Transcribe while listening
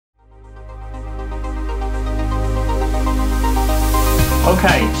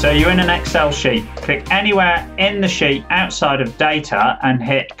Okay, so you're in an Excel sheet. Click anywhere in the sheet outside of data and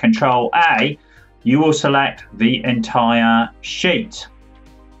hit Control A. You will select the entire sheet.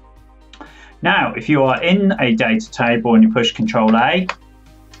 Now, if you are in a data table and you push Control A,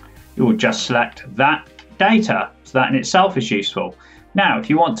 you will just select that data. So that in itself is useful. Now, if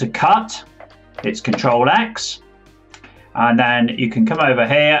you want to cut, it's Control X. And then you can come over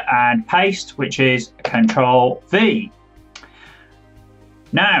here and paste, which is Control V.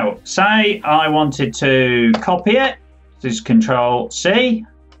 Now, say I wanted to copy it, this is Control C,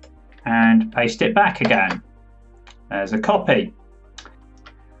 and paste it back again. There's a copy.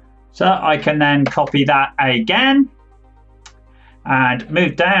 So I can then copy that again and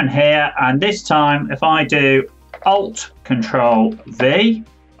move down here, and this time if I do Alt Control V,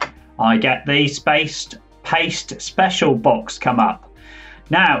 I get the spaced paste special box come up.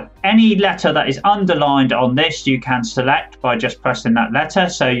 Now, any letter that is underlined on this you can select by just pressing that letter.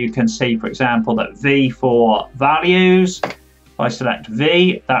 So you can see, for example, that V for values. If I select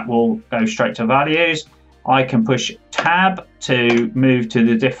V, that will go straight to values. I can push Tab to move to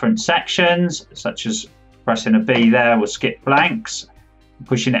the different sections, such as pressing a B there will skip blanks.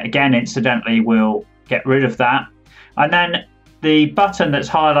 Pushing it again, incidentally, will get rid of that. And then the button that's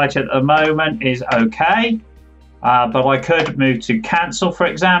highlighted at the moment is OK. But I could move to cancel, for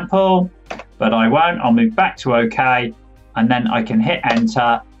example, but I won't. I'll move back to OK, and then I can hit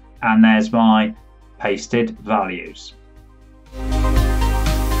enter, and there's my pasted values.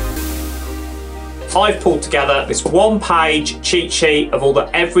 I've pulled together this one-page cheat sheet of all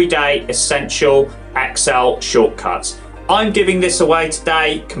the everyday essential Excel shortcuts. I'm giving this away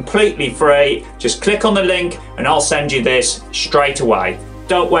today completely free. Just click on the link and I'll send you this straight away.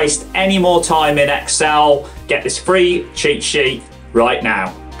 Don't waste any more time in Excel. Get this free cheat sheet right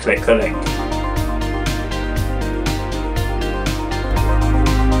now. Click the link.